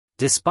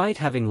Despite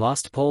having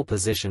lost pole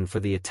position for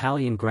the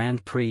Italian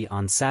Grand Prix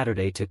on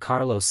Saturday to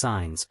Carlos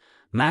Sainz,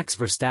 Max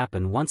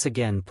Verstappen once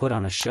again put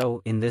on a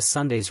show in this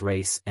Sunday's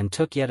race and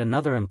took yet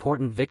another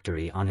important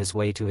victory on his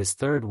way to his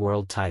third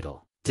world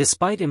title.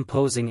 Despite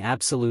imposing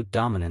absolute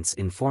dominance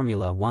in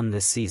Formula One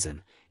this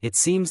season, it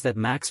seems that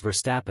Max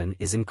Verstappen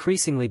is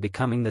increasingly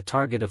becoming the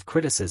target of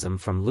criticism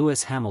from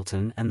Lewis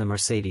Hamilton and the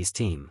Mercedes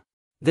team.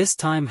 This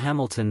time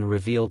Hamilton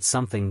revealed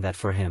something that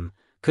for him,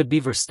 could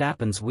be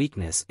Verstappen's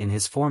weakness in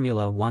his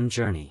Formula One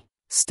journey.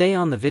 Stay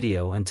on the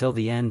video until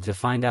the end to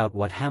find out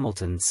what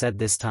Hamilton said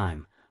this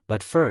time,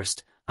 but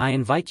first, I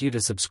invite you to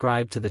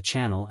subscribe to the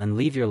channel and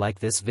leave your like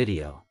this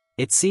video.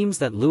 It seems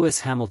that Lewis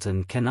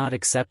Hamilton cannot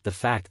accept the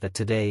fact that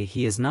today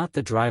he is not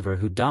the driver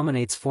who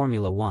dominates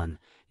Formula One.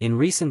 In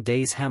recent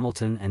days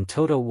Hamilton and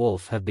Toto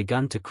Wolff have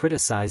begun to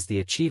criticize the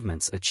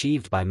achievements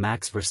achieved by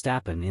Max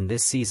Verstappen in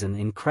this season,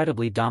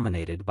 incredibly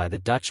dominated by the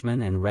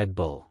Dutchman and Red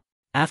Bull.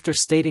 After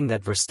stating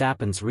that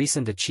Verstappen's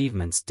recent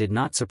achievements did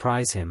not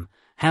surprise him,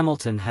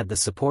 Hamilton had the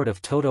support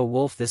of Toto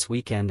Wolff this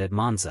weekend at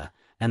Monza,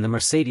 and the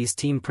Mercedes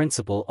team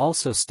principal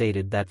also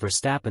stated that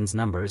Verstappen's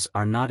numbers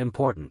are not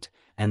important,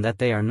 and that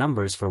they are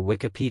numbers for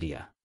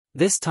Wikipedia.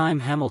 This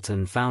time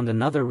Hamilton found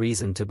another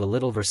reason to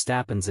belittle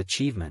Verstappen's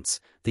achievements.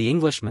 The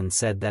Englishman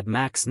said that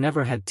Max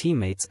never had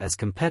teammates as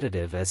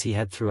competitive as he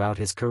had throughout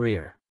his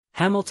career.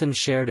 Hamilton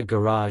shared a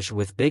garage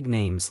with big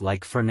names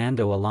like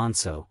Fernando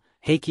Alonso,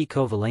 Heikki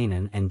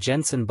Kovalainen and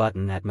Jenson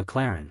Button at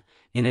McLaren,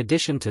 in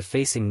addition to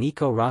facing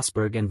Nico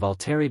Rosberg and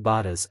Valtteri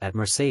Bottas at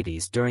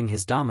Mercedes during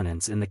his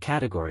dominance in the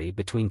category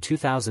between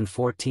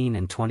 2014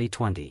 and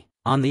 2020.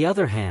 On the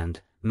other hand,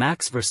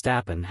 Max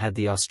Verstappen had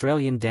the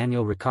Australian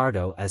Daniel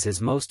Ricciardo as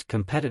his most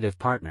competitive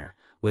partner,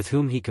 with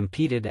whom he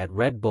competed at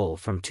Red Bull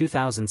from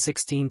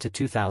 2016 to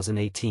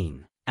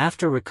 2018.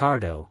 After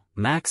Ricciardo,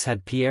 Max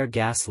had Pierre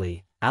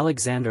Gasly,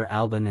 Alexander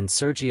Albon and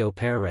Sergio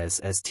Perez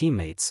as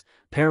teammates,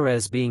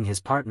 Perez being his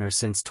partner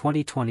since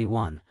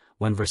 2021,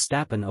 when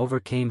Verstappen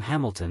overcame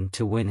Hamilton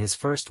to win his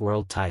first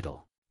world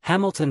title.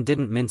 Hamilton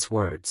didn't mince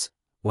words.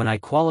 When I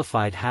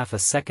qualified half a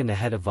second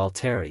ahead of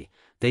Valtteri,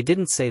 they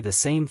didn't say the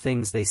same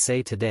things they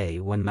say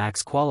today when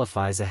Max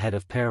qualifies ahead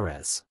of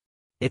Perez.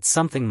 It's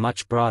something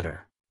much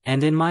broader.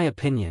 And in my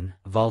opinion,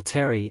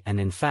 Valtteri and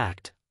in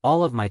fact,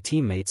 all of my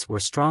teammates were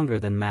stronger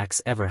than Max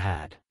ever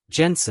had.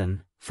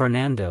 Jenson,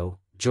 Fernando,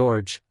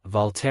 George,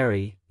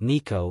 Valtteri,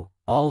 Nico,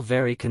 all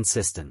very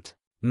consistent.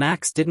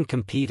 Max didn't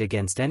compete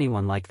against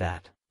anyone like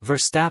that.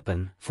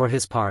 Verstappen, for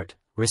his part,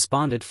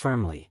 responded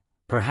firmly,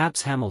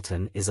 "Perhaps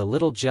Hamilton is a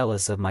little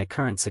jealous of my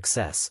current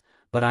success,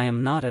 but I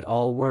am not at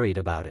all worried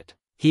about it.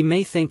 He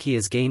may think he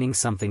is gaining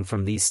something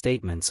from these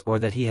statements or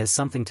that he has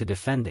something to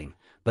defending,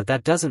 but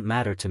that doesn't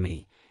matter to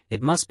me.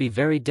 It must be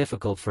very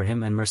difficult for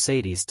him and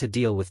Mercedes to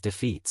deal with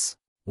defeats."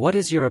 What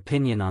is your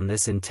opinion on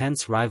this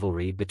intense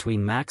rivalry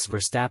between Max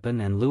Verstappen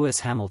and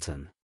Lewis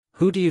Hamilton?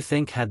 Who do you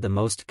think had the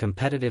most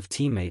competitive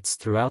teammates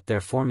throughout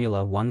their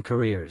Formula One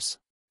careers?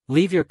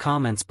 Leave your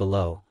comments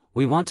below.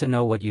 We want to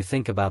know what you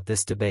think about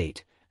this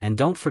debate, and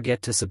don't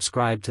forget to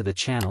subscribe to the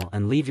channel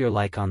and leave your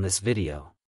like on this video.